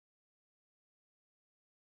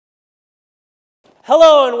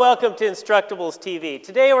Hello and welcome to Instructables TV.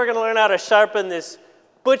 Today we're going to learn how to sharpen this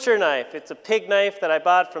butcher knife. It's a pig knife that I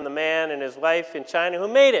bought from the man and his wife in China who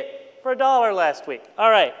made it for $1 last week.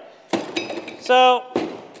 All right, so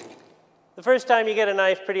the first time you get a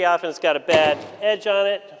knife, pretty often it's got a bad edge on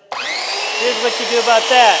it. Here's what you do about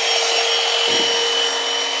that.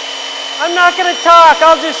 I'm not going to talk,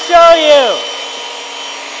 I'll just show you.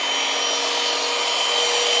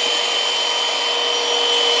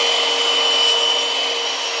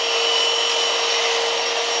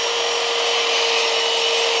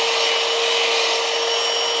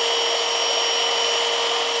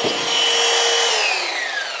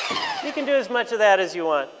 You can do as much of that as you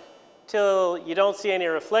want till you don't see any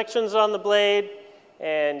reflections on the blade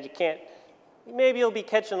and you can't, maybe you'll be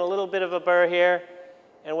catching a little bit of a burr here,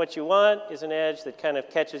 and what you want is an edge that kind of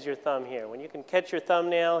catches your thumb here. When you can catch your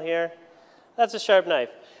thumbnail here, that's a sharp knife.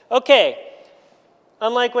 Okay,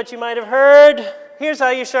 unlike what you might have heard, here's how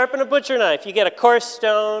you sharpen a butcher knife. You get a coarse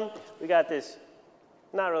stone. We got this,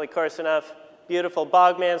 not really coarse enough, beautiful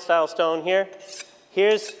bogman style stone here.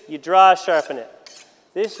 You draw, sharpen it.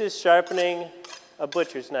 This is sharpening a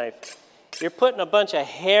butcher's knife. You're putting a bunch of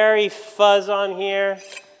hairy fuzz on here,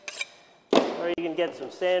 or you can get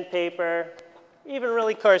some sandpaper, even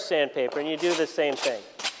really coarse sandpaper, and you do the same thing.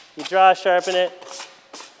 You draw, sharpen it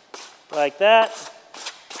like that,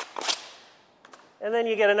 and then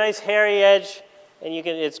you get a nice hairy edge, and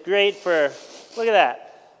it's great for, look at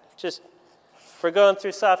that, just for going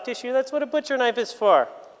through soft tissue. That's what a butcher knife is for.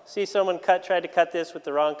 See someone tried to cut this with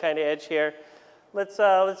the wrong kind of edge here. Let's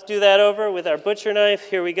do that over with our butcher knife.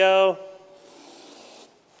 Here we go.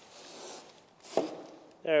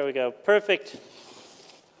 There we go. Perfect.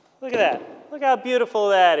 Look at that. Look how beautiful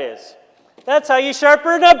that is. That's how you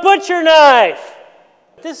sharpen a butcher knife.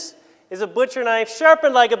 This is a butcher knife,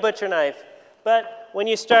 sharpened like a butcher knife. But when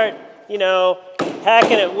you start,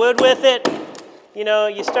 hacking at wood with it,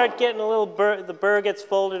 you start getting a little burr, the burr gets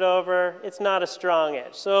folded over. It's not a strong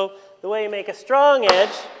edge. So the way you make a strong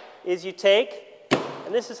edge is you take,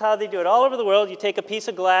 and this is how they do it all over the world, you take a piece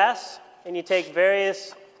of glass and you take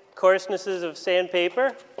various coarsenesses of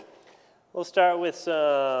sandpaper. We'll start with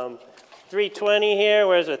some 320 here.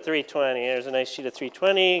 Where's a 320? There's a nice sheet of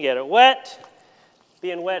 320. Get it wet.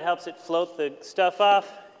 Being wet helps it float the stuff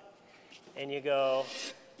off. And you go,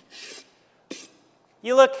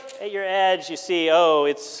 you look at your edge, you see, oh,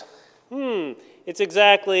 it's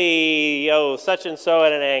exactly, such and so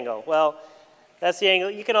at an angle. Well, that's the angle.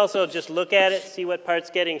 You can also just look at it, see what part's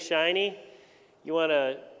getting shiny. You want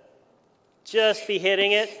to just be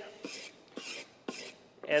hitting it.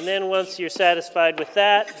 And then once you're satisfied with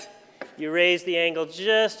that, you raise the angle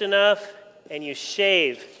just enough and you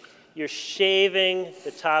shave. You're shaving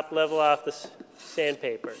the top level off the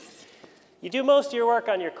sandpaper. You do most of your work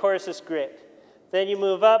on your coarsest grit. Then you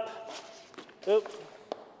move up. Oop.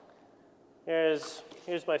 Here's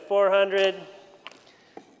my 400.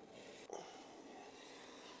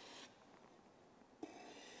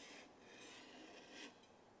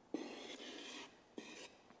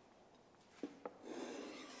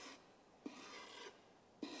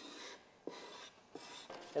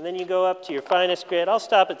 And then you go up to your finest grit. I'll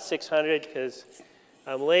stop at 600 because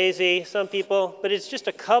I'm lazy, some people, but it's just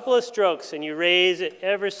a couple of strokes and you raise it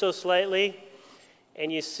ever so slightly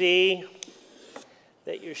and you see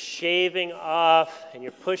that you're shaving off and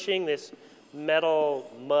you're pushing this metal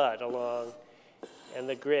mud along and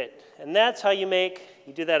the grit. And that's how you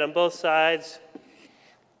do that on both sides.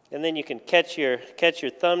 And then you can catch your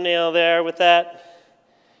thumbnail there with that.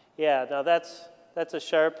 Yeah, now that's a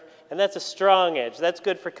sharp, and that's a strong edge. That's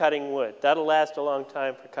good for cutting wood. That'll last a long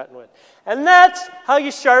time for cutting wood. And that's how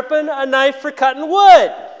you sharpen a knife for cutting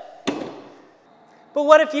wood. But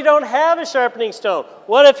what if you don't have a sharpening stone?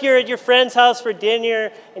 What if you're at your friend's house for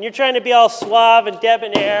dinner and you're trying to be all suave and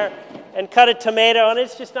debonair and cut a tomato and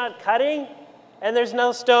it's just not cutting and there's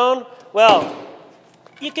no stone? Well,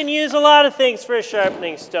 you can use a lot of things for a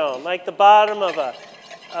sharpening stone, like the bottom of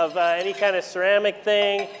any kind of ceramic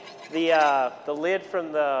thing, the lid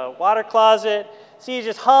from the water closet. So you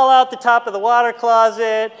just haul out the top of the water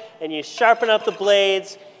closet and you sharpen up the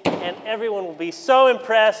blades and everyone will be so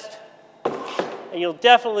impressed and you'll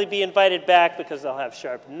definitely be invited back because they'll have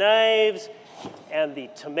sharp knives and the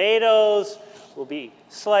tomatoes will be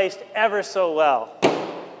sliced ever so well.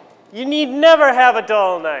 You need never have a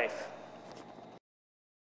dull knife.